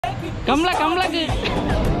ಕಮಲ ಕಮಲಗೆ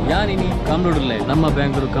ಯಾರಿನಿ ಕಮ್ಲೋಡಲ್ಲೇ ನಮ್ಮ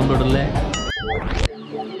ಬ್ಯಾಂಗ್ಳೂರು ಕಮ್ಲೋಡಲ್ಲೇ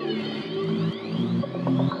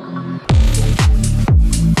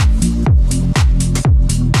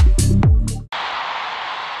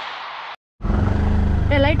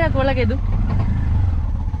ಲೈಟ್ ಹಾಕಿ ಒಳಗೆದು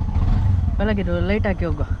ಲೈಟ್ ಹಾಕಿ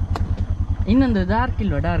ಹೋಗುವ ಇನ್ನೊಂದು ಡಾರ್ಕ್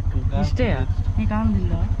ಇಲ್ವಾ ಡಾರ್ಕ್ ಇಷ್ಟೇ ನೀ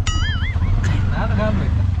ಕಾಣುದಿಲ್ಲ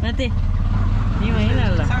ಮತ್ತೆ ನೀವು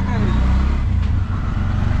ಏನಲ್ಲ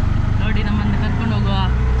ನೋಡಿ ನಮ್ಮನ್ನು ಕರ್ಕೊಂಡು ಹೋಗುವ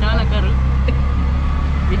ಚಾಲಕರು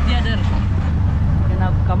ವಿದ್ಯಾಧರ್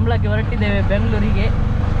ನಾವು ಕಂಬಳಕ್ಕೆ ಹೊರಟಿದ್ದೇವೆ ಬೆಂಗಳೂರಿಗೆ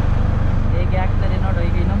ಹೇಗೆ ಆಗ್ತದೆ ನೋಡುವ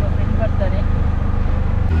ಈಗ ಇನ್ನೊಬ್ಬ ಫ್ರೆಂಡ್ ಬರ್ತಾನೆ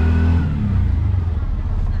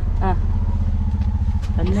ಹಾಂ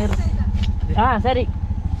ಅನ್ನೇರು ಹಾಂ ಸರಿ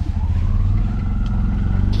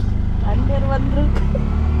ಅನ್ನೇರು ಬಂದರು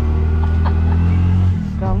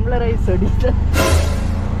ಕಂಬಳ ರೈಸ್ ಹೊಡಿತ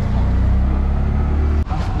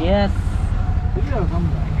ಎಸ್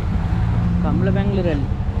ಕಂಬಳ ಬೆಂಗಳೂರಲ್ಲಿ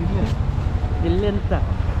ಇಲ್ಲಿ ಅಂತ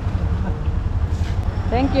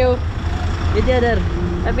thank you Vidyadhar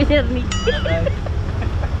happy journey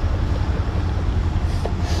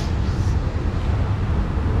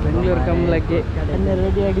Bengaluru ಕಂಬಳಕ್ಕೆ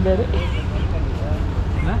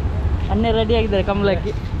ಅನ್ನೆ ready ಆಗಿದ್ದಾರೆ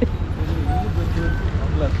ಕಂಬಳಕ್ಕೆ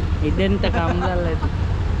ಇದೆಂತ ಕಂಬಳ ಅಲ್ಲ ಇದು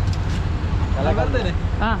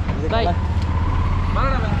ಹಾಂ ಬಾಯ್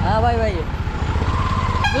ಹಾಂ ಬಾಯ್ ಬಾಯ್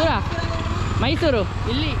ದೂರ ಮೈಸೂರು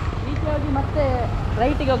ಇಲ್ಲಿ ಈಚೆ ಹೋಗಿ ಮತ್ತೆ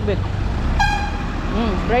ರೈಟಿಗೆ ಹೋಗ್ಬೇಕು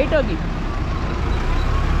ರೈಟ್ ಹೋಗಿ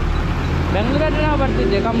ಬೆಂಗಳೂರಲ್ಲಿ ನಾವು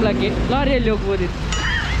ಬರ್ತಿದ್ದೆ ಕಂಬಳಕ್ಕೆ ಲಾರಿಯಲ್ಲಿ ಹೋಗ್ಬೋದಿತ್ತು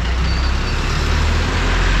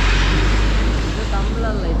ಕಂಬಳ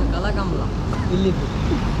ಅಲ್ಲ ಇದು ಕಲಕಂಬಳ ಇಲ್ಲಿದ್ದು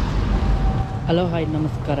ಹಲೋ ಹಾಯ್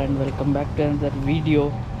ನಮಸ್ಕಾರ and welcome back to another video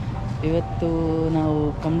ಇವತ್ತು ನಾವು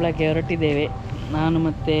ಕಂಬಳಕ್ಕೆ ಹೊರಟಿದ್ದೇವೆ ನಾನು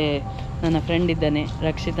ಮತ್ತು ನನ್ನ ಫ್ರೆಂಡ್ ಇದ್ದಾನೆ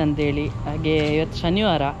ರಕ್ಷಿತ್ ಅಂತೇಳಿ ಹಾಗೆ ಇವತ್ತು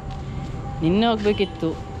ಶನಿವಾರ ನಿನ್ನೆ ಹೋಗಬೇಕಿತ್ತು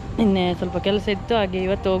ನಿನ್ನೆ ಸ್ವಲ್ಪ ಕೆಲಸ ಇತ್ತು ಹಾಗೆ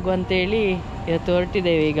ಇವತ್ತು ಹೋಗುವ ಅಂತೇಳಿ ಇವತ್ತು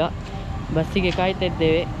ಹೊರಟಿದ್ದೇವೆ ಈಗ ಬಸ್ಸಿಗೆ ಕಾಯ್ತಾ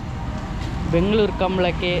ಇದ್ದೇವೆ ಬೆಂಗಳೂರು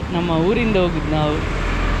ಕಂಬಳಕ್ಕೆ ನಮ್ಮ ಊರಿಂದ ಹೋಗಿದ್ದು ನಾವು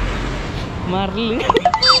ಮರ್ಲಿ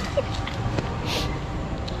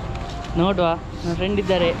ನೋಡುವ ನನ್ನ ಫ್ರೆಂಡ್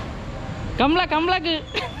ಇದ್ದಾರೆ ಕಂಬಳಕ್ಕೆ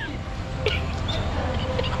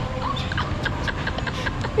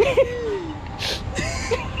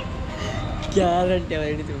ಗ್ಯಾರಂಟಿ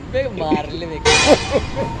ಹಿಡಿದು ಬೇಗ ಮಾರಲೇಬೇಕು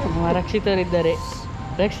ರಕ್ಷಿತ್ ಅವರಿದ್ದಾರೆ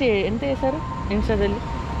ರಕ್ಷಿ ಎಂತ ಹೆಸರು ಇನ್ಸ್ಟಾದಲ್ಲಿ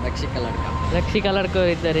ರಕ್ಷಿ ಕಲ್ಲಡ್ಕ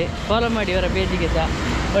ಅವರಿದ್ದಾರೆ ಫಾಲೋ ಮಾಡಿ ಅವರ ಪೇಜಿಗೆ ಸಹ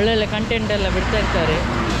ಒಳ್ಳೊಳ್ಳೆ ಕಂಟೆಂಟ್ ಎಲ್ಲ ಬಿಡ್ತಾ ಇರ್ತಾರೆ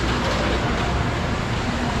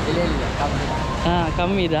ಹಾಂ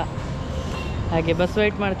ಕಮ್ಮಿ ಇದೆ ಹಾಗೆ ಬಸ್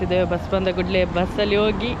ವೆಯ್ಟ್ ಮಾಡ್ತಿದ್ದೇವೆ ಬಸ್ ಬಂದ ಕೂಡಲೇ ಬಸ್ಸಲ್ಲಿ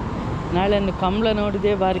ಹೋಗಿ ನಾಳೆ ಒಂದು ಕಂಬಳ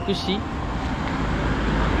ನೋಡಿದೆ ಭಾರಿ ಖುಷಿ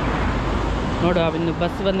ನೋಡುವ ಇನ್ನು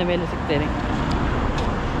ಬಸ್ ಬಂದ ಮೇಲೆ ಸಿಗ್ತೇನೆ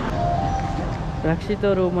ರಕ್ಷಿತ್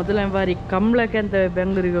ಅವರು ಮೊದಲನೇ ಬಾರಿ ಕಂಬಳಕ್ಕೆ ಅಂತ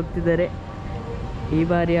ಬೆಂಗಳೂರಿಗೆ ಹೋಗ್ತಿದ್ದಾರೆ ಈ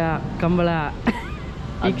ಬಾರಿಯ ಕಂಬಳ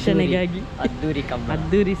ವೀಕ್ಷಣೆಗಾಗಿ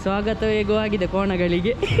ಅದ್ದೂರಿ ಸ್ವಾಗತ ಹೇಗೋ ಆಗಿದೆ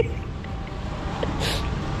ಕೋಣಗಳಿಗೆ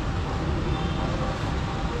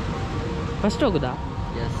ಫಸ್ಟ್ ಹೋಗುದಾ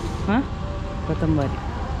ಹಾಂ ಪ್ರಥಮ ಬಾರಿ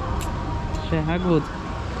ಆಗ್ಬೋದು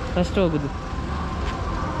ಫಸ್ಟ್ ಹೋಗುದು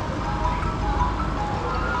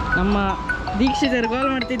ನಮ್ಮ ದೀಕ್ಷಿತರು ಕಾಲ್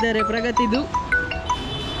ಮಾಡ್ತಿದ್ದಾರೆ ಪ್ರಗತಿದು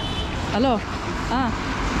ಹಲೋ ಹಾಂ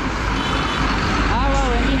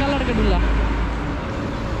ಎಂಟ್ಲಿ ಕಲ್ಲರ್ ಕಟ್ಟಿಲ್ಲ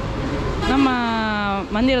ನಮ್ಮ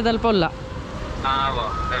ಮಂದಿರದಲ್ಲಿ ಪೊಲ್ಲ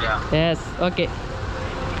ಎಸ್ ಓಕೆ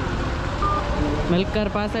ಮೆಲ್ಕರ್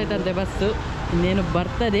ಪಾಸ್ ಆಯ್ತಂತೆ ಬಸ್ಸು ಇನ್ನೇನು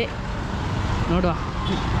ಬರ್ತದೆ ನೋಡುವ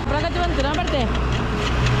ಪ್ರಗತಿ ಬಂತು ನಾ ಬರ್ತೆ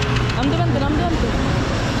ನಮ್ಮದು ಬಂತು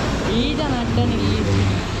ಈ ಜನ ಅಡ್ಡನಿಗೆ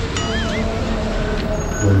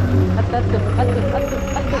ಹತ್ತು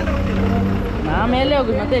ನಾ ಮೇಲೆ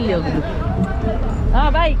ಹೋಗುದು ಮತ್ತೆ ಎಲ್ಲಿ ಹೋಗುದು ಹಾಂ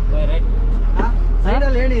ಬಾಯ್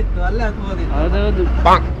ಹೌದೌದು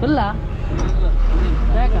ಫುಲ್ಲ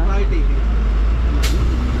ಬೇಕಾ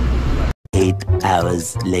 8 hours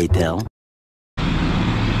later.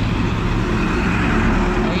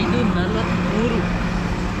 5:43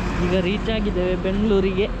 ಈಗ ರೀಚ್ ಆಗಿದ್ದೇವೆ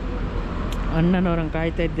ಬೆಂಗಳೂರಿಗೆ ಅಣ್ಣನವರನ್ನು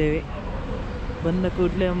ಕಾಯ್ತಾ ಇದ್ದೇವೆ ಬಂದ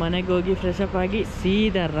ಕೂಡಲೇ ಮನೆಗೆ ಹೋಗಿ ಫ್ರೆಶ್ ಅಪ್ ಆಗಿ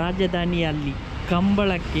ಸೀದಾ ರಾಜಧಾನಿಯಲ್ಲಿ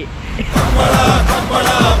ಕಂಬಳಕ್ಕೆ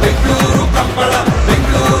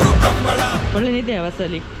ಒಳ್ಳೆ ನಿದ್ದೆ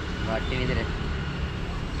ಬಸ್ಸಲ್ಲಿ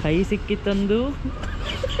ಕೈ ಸಿಕ್ಕಿತ್ತಂದು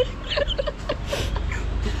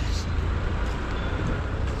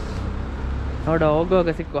ನೋಡ ಹೋಗುವಾಗ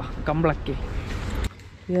ಸಿಕ್ಕುವ ಕಂಬಳಕ್ಕೆ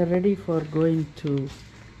we are ready for going to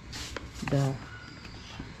the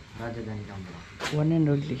ರಾಜಧಾನಿ Kambala one and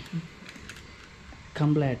only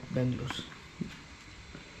Kambala at Bengaluru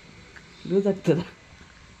loose ಆಗ್ತದ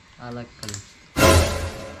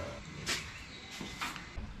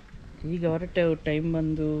ಈಗ ಹೊರಟೆವು. ಟೈಮ್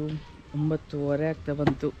ಬಂದು 9:30 ಆಗ್ತಾ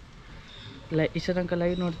ಬಂತು. ಇಷ್ಟ ತನಕ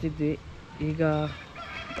ಲೈವ್ ನೋಡ್ತಿದ್ವಿ. ಈಗ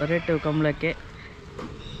ಹೊರಟೆವು ಕಂಬಳಕ್ಕೆ.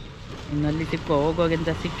 ಇನ್ನಲ್ಲಿ ಸಿಕ್ಕುವ, ಹೋಗುವಾಗೆಂತ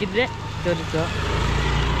ಸಿಕ್ಕಿದ್ರೆ ತೋರಿಸುವ,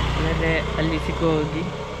 ಅಲ್ಲದೆ ಅಲ್ಲಿ ಸಿಕ್ಕುವ ಹೋಗಿ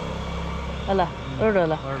ಅಲ್ಲ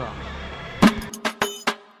ಹೊರಡುವಲ್ಲ.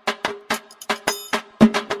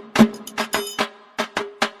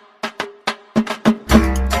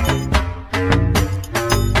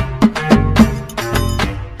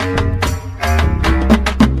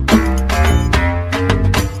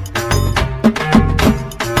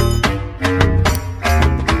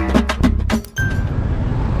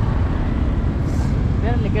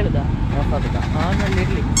 ಕೇಳುದಾ ಆಮೇಲೆ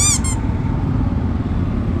ಇರಲಿ.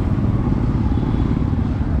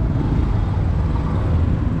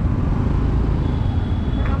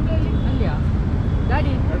 ಅಲ್ಲಿಯಾ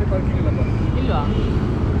ಗಾಡಿ ಇಲ್ವಾ?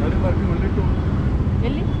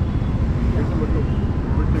 ಎಲ್ಲಿ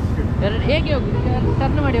ಹೇಗೆ ಹೋಗುದು?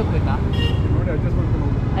 ಟರ್ನ್ ಮಾಡಿ ಹೋಗ್ಬೇಕಾ?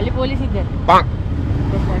 ಅಲ್ಲಿ ಪೊಲೀಸ್ ಇದ್ದಾರೆ.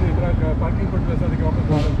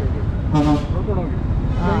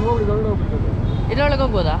 ಇದರೊಳಗೆ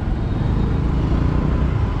ಹೋಗ್ಬೋದಾ?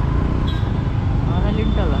 ಅಲ್ಲಿ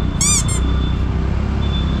ಉಂಟಲ್ಲ.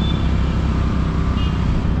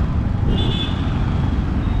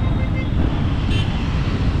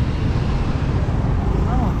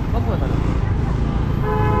 ಹೋಗ್ಬೋದಲ್ಲ?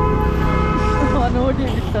 ನೋಡಿ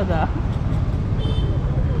ಇರ್ತದ.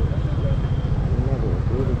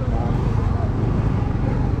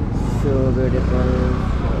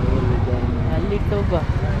 ಅಲ್ಲಿಟ್ಟು ಹೋಗುವ.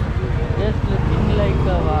 ಜಸ್ಟ್ ಲುಕಿಂಗ್ ಲೈಕ್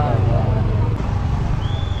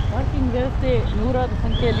ಪಾರ್ಕಿಂಗ್ ವ್ಯವಸ್ಥೆ ನೂರಾರು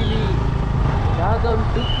ಸಂಖ್ಯೆಯಲ್ಲಿ ಜಾಗ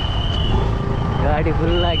ಉಂಟು. ಗಾಡಿ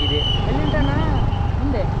ಫುಲ್ಲಾಗಿದೆ. ಎಲ್ಲಿಂಟಣ್ಣ?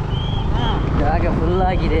 ಮುಂದೆ ಜಾಗ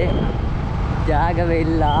ಫುಲ್ಲಾಗಿದೆ. ಜಾಗವೇ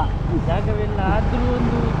ಇಲ್ಲ ಆದರೂ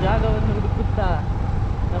ಒಂದು ಜಾಗವನ್ನು ಹುಡುಕುತ್ತಾ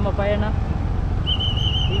ನಮ್ಮ ಪಯಣ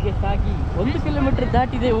ಹೀಗೆ ಸಾಗಿ 1 ಕಿಲೋಮೀಟರ್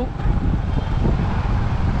ದಾಟಿದೆವು.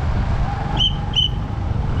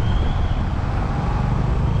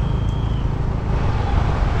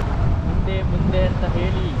 ಮುಂದೆ ಅಂತ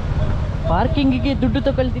ಹೇಳಿ ಪಾರ್ಕಿಂಗಿಗೆ ದುಡ್ಡು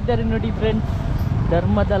ತಗೊಳ್ತಿದ್ದಾರೆ ನೋಡಿ ಫ್ರೆಂಡ್ಸ್.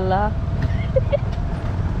 ಧರ್ಮದಲ್ಲ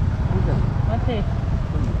ಮತ್ತೆ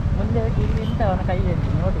ಮುಂದೆ ಹೋಗಿ ಇಲ್ಲಿ ಎಂತ ಅವನ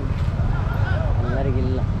ಕೈಯಲ್ಲಿ ನೋಡಿ,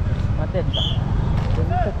 ಎಲ್ಲರಿಗಿಲ್ಲ ಮತ್ತೆ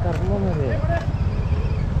ಎಂತ ಕರ್ಮ ಮೇಲೆ.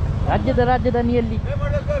 ರಾಜ್ಯದ ರಾಜಧಾನಿಯಲ್ಲಿ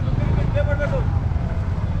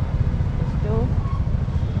ಎಷ್ಟು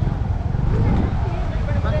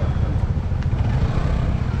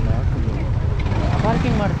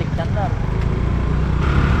ಪಾರ್ಕಿಂಗ್ ಮಾಡ್ತಿಕ್ಕೆ ಚಂದ.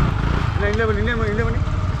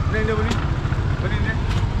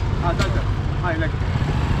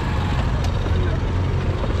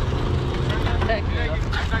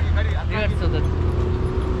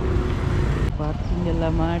 ಪಾರ್ಕಿಂಗ್ ಎಲ್ಲ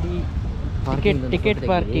ಮಾಡಿ ಟಿಕೆಟ್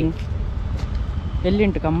ಪಾರ್ಕಿಂಗ್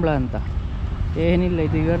ಎಲ್ಲಿಂಟು ಕಂಬಳ ಅಂತ ಏನಿಲ್ಲ.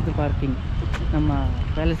 ಇದು ಇವರದ್ದು ಪಾರ್ಕಿಂಗ್, ನಮ್ಮ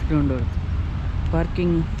ಪ್ಯಾಲೇಸ್ ಗ್ರೌಂಡ್ ಅವ್ರದ್ದು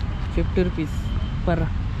parking. 50 rupees per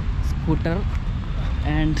scooter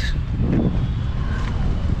and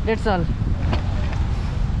that's all.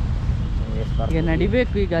 ಈಗ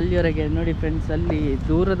ನಡಿಬೇಕು ಈಗ ಅಲ್ಲಿವರೆಗೆ ನೋಡಿ ಫ್ರೆಂಡ್ಸ್. ಅಲ್ಲಿ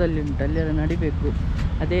ದೂರದಲ್ಲಿ ಉಂಟು, ಅಲ್ಲಿವರೆಗೆ ನಡಿಬೇಕು.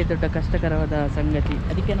 ಅದೇ ದೊಡ್ಡ ಕಷ್ಟಕರವಾದ ಸಂಗತಿ.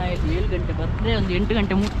 ಅದಕ್ಕೆ ನಾವು 7 ಗಂಟೆ ಬಂದರೆ ಒಂದು 8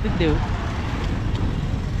 ಗಂಟೆ ಮುಟ್ತಿದ್ದೆವು.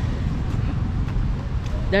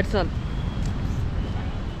 That's all.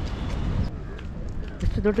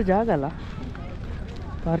 ಎಷ್ಟು ದೊಡ್ಡ ಜಾಗ ಅಲ್ಲ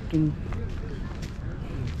ಪಾರ್ಕಿಂಗ್.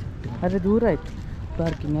 ಆದರೆ ದೂರ ಆಯ್ತು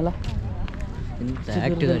ಪಾರ್ಕಿಂಗ್ ಅಲ್ಲ.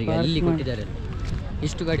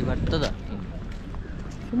 ಇಷ್ಟು ಗಾಡಿ ಬರ್ತದ?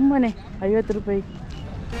 ಸುಮ್ಮನೆ 50 ರೂಪಾಯಿ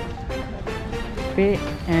ಪೇ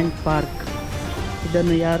ಆ್ಯಂಡ್ ಪಾರ್ಕ್.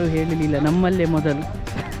 ಇದನ್ನು ಯಾರೂ ಹೇಳಲಿಲ್ಲ, ನಮ್ಮಲ್ಲೇ ಮೊದಲು.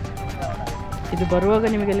 ಇದು ಬರುವಾಗ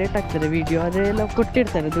ನಿಮಗೆ ಲೇಟ್ ಆಗ್ತದೆ ವಿಡಿಯೋ, ಅದೆಲ್ಲ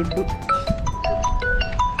ಕೊಟ್ಟಿರ್ತಾರೆ ದುಡ್ಡು.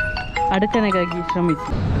 ಅಡಚಣೆಗಾಗಿ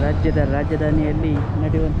ಶ್ರಮಿಸಿ. ರಾಜ್ಯದ ರಾಜಧಾನಿಯಲ್ಲಿ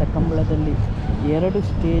ನಡೆಯುವಂಥ ಕಂಬಳದಲ್ಲಿ 2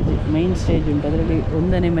 ಸ್ಟೇಜ್, ಮೈನ್ ಸ್ಟೇಜ್ ಉಂಟು. ಅದರಲ್ಲಿ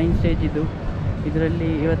 1ನೇ ಮೈನ್ ಸ್ಟೇಜ್ ಇದು. ಇದರಲ್ಲಿ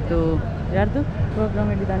ಇವತ್ತು ಯಾರ್ದು ಪ್ರೋಗ್ರಾಮ್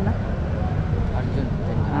ಹೇಳಿದ ಅಣ್ಣ?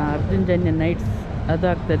 ಅರ್ಜುನ್ ಜನ್ಯ ನೈಟ್ಸ್ ಅದು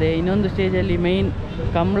ಆಗ್ತದೆ. ಇನ್ನೊಂದು ಸ್ಟೇಜಲ್ಲಿ ಮೈನ್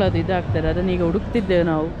ಕಂಬಳದು ಇದಾಗ್ತದೆ. ಅದನ್ನು ಈಗ ಹುಡುಕ್ತಿದ್ದೇವೆ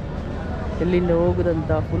ನಾವು, ಎಲ್ಲಿಂದ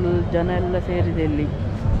ಹೋಗುದಂತ. ಫುಲ್ ಜನ ಎಲ್ಲ ಸೇರಿದೆ ಇಲ್ಲಿ.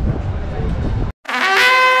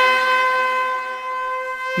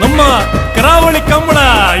 ನಮ್ಮ ಕರಾವಳಿ ಕಂಬಳ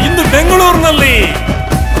ಇಂದು ಬೆಂಗಳೂರಿನಲ್ಲಿ.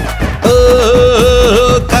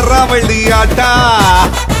 ಕರಾವಳಿ ಆಟ,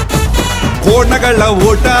 ಕೋಣಗಳ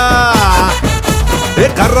ಓಟ,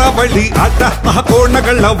 ಕರಾವಳಿ ಆಟ,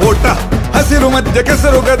 ಕೋಣಗಳ ಓಟ. ಹಸಿರು ಮಧ್ಯೆ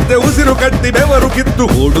ಕೆಸರು ಗದ್ದೆ, ಉಸಿರು ಕಟ್ಟಿ ಬೆವರು ಕಿತ್ತು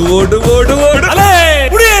ಓಡು ಓಡು ಓಡು ಓಡು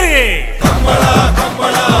ಕುಡಿಯರಿ. ಕಂಬಳ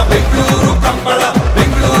ಕಂಬಳ ಬೆಂಗಳೂರು ಕಂಬಳ,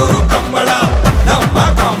 ಬೆಂಗಳೂರು ಕಂಬಳ ನಮ್ಮ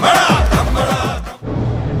ಕಂಬಳ. ಕಂಬಳ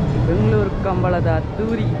ಬೆಂಗಳೂರು ಕಂಬಳದ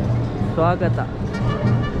ಅದ್ದೂರಿ ಸ್ವಾಗತ.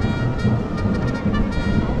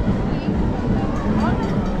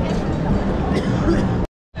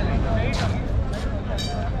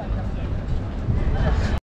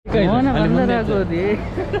 ಮೋಹನ ಅಲ್ಲಿ ಮುಂದೆ ಬಂದರಾಗೋದಿ.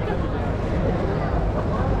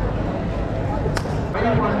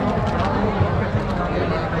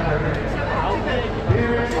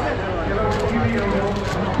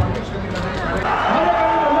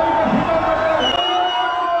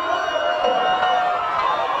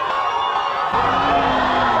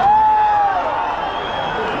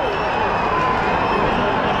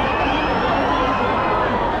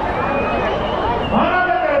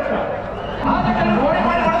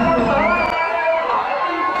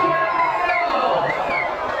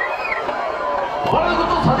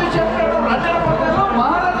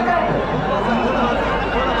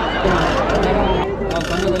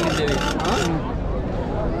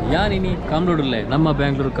 ಯಾನಿನಿ ಕಾಮ್ಲೋಡಲ್ಲೇ ನಮ್ಮ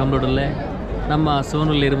ಬ್ಯಾಂಗ್ಳೂರು ಕಾಮ್ಲೋಡಲ್ಲೇ ನಮ್ಮ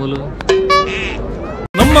ಸೋನು ಲಿರ್ಮುಲು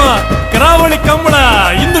ನಮ್ಮ ಕರಾವಳಿ ಕಂಬಳ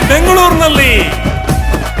ಇಂದು ಬೆಂಗಳೂರಿನಲ್ಲಿ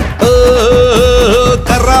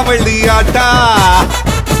ಕರಾವಳಿ ಆಟ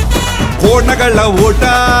ಕೋಣಗಳ ಓಟ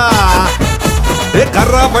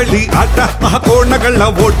ಕರಾವಳಿ ಆಟ ಕೋಣಗಳ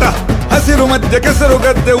ಓಟ ಹಸಿರು ಮಧ್ಯೆ ಕೆಸರು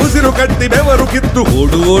ಗದ್ದೆ ಉಸಿರು ಕಟ್ಟಿ ಬೆವರು ಕಿತ್ತು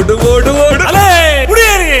ಓಡು ಓಡು ಓಡು ಓಡು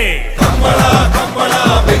ಕಂಬಳ ಕಂಬಳ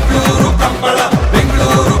ಬೆಂಗಳೂರು ಕಂಬಳ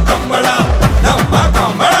ಬೆಂಗಳೂರು ಕಂಬಳ ನಮ್ಮ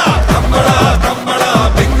ಕಂಬಳ ಕಂಬಳ ಕಂಬಳ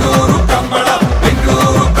ಬೆಂಗಳೂರು ಕಂಬಳ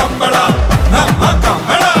ಬೆಂಗಳೂರು ಕಂಬಳ ನಮ್ಮ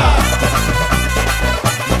ಕಂಬಳ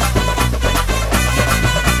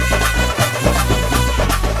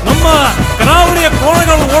ನಮ್ಮ ಕರಾವಳಿಯ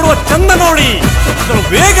ಕೋಣಗಳು ಓಡುವ ಚಂದ ನೋಡಿ, ಅದರ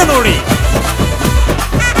ವೇಗ ನೋಡಿ.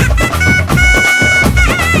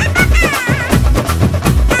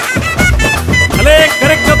 ಅಲೇ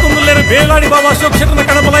ಕರೆಕ್ಟ್ ತುಂದುಲ್ಲೇರು ಬೇಲಾಡಿ ಬಾಬಾ ಅಶೋಕ್ ಶೆಟ್ಟರ್ನ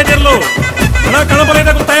ಕಣಬಲ ಇದೆಯಲ್ಲೋ ಹಣ ಕಣಬಲ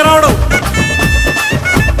ಇದೆ ತಯಾರಾಡು.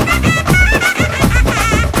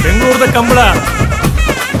 ಬೆಂಗಳೂರದ ಕಂಬಳ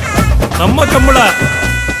ನಮ್ಮ ಕಂಬಳ.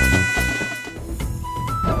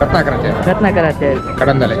 ರತ್ನಾಕರ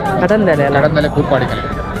ಕಡಂದಲೆ ಕಡಂದಲೆ ಅಲ್ಲ? ಕಡಂದಲೆ ಪೂಪಾಡಿಕಲೆ.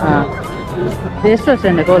 ಹಾಂ. ಎಷ್ಟು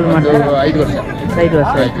ವರ್ಷದಿಂದ ಕೋಲ್ ಮಾಡ್ತಾರೆ? 5 ವರ್ಷ. 5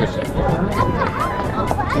 ವರ್ಷ. 5 ವರ್ಷ.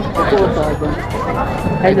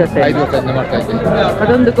 5 ವರ್ಷ. 5 ವರ್ಷದಿಂದ ಮಾಡ್ತಾ ಇದ್ದೀನಿ.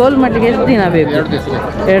 ಅದೊಂದು ಕೋಲ್ ಮಾಡ್ಲಿಕ್ಕೆ ಎಷ್ಟು ದಿನ ಬೇಕು? 2 ದಿವಸ.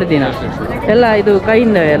 2 ದಿನ. ಎಲ್ಲ ಇದು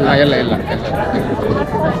ಕೈಯಿಂದ ಎಲ್ಲ? ಎಲ್ಲ ಎಲ್ಲ ಎಲ್ಲ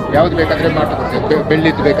ಯಾವ್ದು ಬೇಕಾದ್ರೆ ಮಾಡ್ಕೊಡ್ತೇವೆ.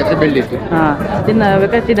 ಬೆಳ್ಳಿದ್ದು ಬೇಕಾದ್ರೆ ಬೆಳ್ಳಿದ್ದು. ಹಾಂ. ಚಿನ್ನ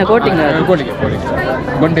ಬೇಕಾದ್ರೆ ಚಿನ್ನ ಕೋಟಿಂಗ್? ಗೋಳಿಗೆ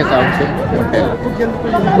ಗೊಂಡೆ ಸಹ ಉಂಟು.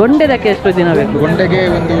 ಗೊಂಡೆದಕ್ಕೆ ಎಷ್ಟು ದಿನ ಬೇಕು? ಗೊಂಡೆಗೆ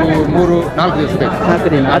ಒಂದು 3-4 ದಿವಸ ಬೇಕು.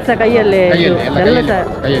 4 ದಿನ. ಅಚ್ಚ ಕೈಯಲ್ಲೇ ಎಲ್ಲ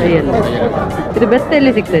ಕೈಯಲ್ಲಿ. ಇದು ಬೆಸ್ಟ್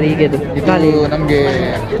ಎಲ್ಲಿ ಸಿಗ್ತದೆ ಈಗ? ಇದು ನಮಗೆ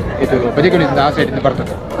ಇದು ಬದಿಗಳಿಂದ ಆ ಸೈಡಿಂದ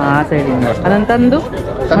ಬರ್ತದೆ. ಆ ಸೈಡಿಂದ ಅದನ್ನು ತಂದು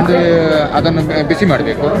ಅದನ್ನು ಬಿಸಿ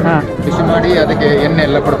ಮಾಡಬೇಕು. ಬಿಸಿ ಮಾಡಿ ಅದಕ್ಕೆ ಎಣ್ಣೆ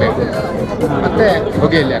ಎಲ್ಲ ಕೊಡಬೇಕು. ಮತ್ತೆ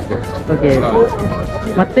ಹೊಗೆಯಲ್ಲಿ ಹಾಕ್ಬೇಕು. ಓಕೆ.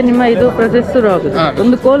 ಮತ್ತೆ ನಿಮ್ಮ ಇದು ಪ್ರೊಸೆಸ್ ಶುರು ಆಗುದು.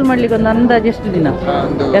 ಒಂದು ಕೋಲ್ ಮಾಡ್ಲಿಕ್ಕೆ ಒಂದು ಅಂದಾಜು ಎಷ್ಟು ದಿನ?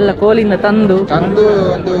 ಎಲ್ಲ ಕೋಲಿಂದ ತಂದು ಒಂದು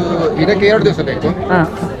ಇದಕ್ಕೆ 2 ದಿವಸ ಬೇಕು.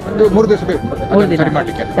 ಒಂದು 3 ದಿವಸ ಬೇಕು. 3 ದಿನ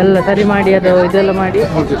ಎಲ್ಲ ಸರಿ ಮಾಡಿ ಅದು ಇದೆಲ್ಲ ಮಾಡಿ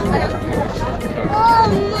 3 ದಿವಸ ಬೇಕು.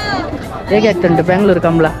 ಹೇಗೆ ಆಗ್ತುಂಟು ಬೆಂಗಳೂರು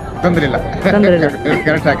ಕಂಬಳ? ತೊಂದರೆ ಇಲ್ಲ. ಕರೆಕ್ಟ್ ಆಗಿದೆ.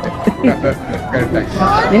 ಕರೆಕ್ಟ್ ಆಗಿದೆ.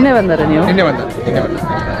 ನಿನ್ನೆ ಬಂದಾರ ನೀವು? ನಿನ್ನೆ ಬಂದ.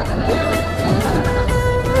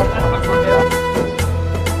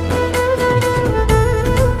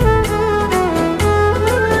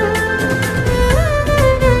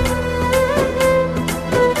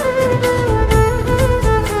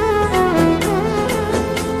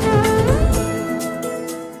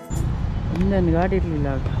 ಹಿಂದೆ ಗಾಡಿ ಇರಲಿಲ್ಲ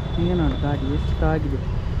ಆಗ. ಈಗ ನೋಡಿ ಗಾಡಿ ಎಷ್ಟು ಆಗಿದೆ.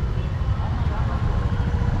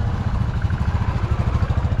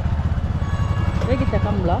 ಹೇಗಿತ್ತ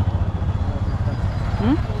ಕಂಬಳ?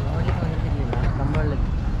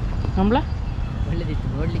 ಕಂಬಳ ಒಳ್ಳೆದಿತ್ತು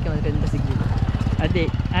ನೋಡಲಿಕ್ಕೆ, ಮಾತ್ರ ಎಂತ ಸಿಗಲಿಲ್ಲ. ಅದೇ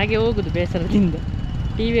ಹಾಗೆ ಹೋಗುದು ಬೇಸರದಿಂದ.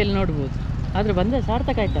 ಟಿ ವಿಯಲ್ಲಿ ನೋಡ್ಬೋದು. ಆದರೆ ಬಂದರೆ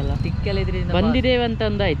ಸಾರ್ಥಕ ಆಯ್ತಲ್ಲ. ಟಿಕ್ಕೆಲ್ಲ ಇದರಿಂದ ಬಂದಿದ್ದೇವೆ ಅಂತ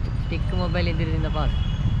ಅಂದಾಯ್ತು. ಟಿಕ್ ಮೊಬೈಲ್ ಇದರಿಂದ ಪಾಸ್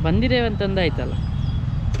ಬಂದಿದ್ದೇವೆ ಅಂತ ಅಂದಾಯ್ತಲ್ಲ.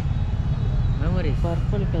 Memory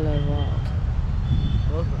purple colour.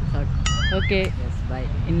 ಓಕೆ, ಬಾಯ್.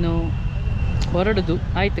 ಇನ್ನು ಹೊರಡುದು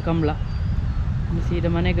ಆಯಿತು ಕಂಬಳ. ಸೀದಾ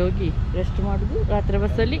ಮನೆಗೆ ಹೋಗಿ ರೆಸ್ಟ್ ಮಾಡೋದು. ರಾತ್ರಿ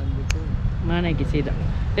ಬಸ್ಸಲ್ಲಿ ಮನೆಗೆ ಸೀದಾ.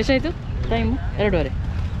 ಎಷ್ಟಾಯಿತು ಟೈಮು?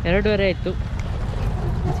 2:30 ಆಯಿತು.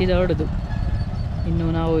 ಸೀದಾ ಹೊರಡುದು. ಇನ್ನು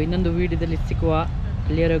ನಾವು ಇನ್ನೊಂದು ವೀಡಿಯೋದಲ್ಲಿ ಸಿಕ್ಕುವ.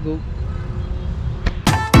 ಅಲ್ಲಿಯವರೆಗೂ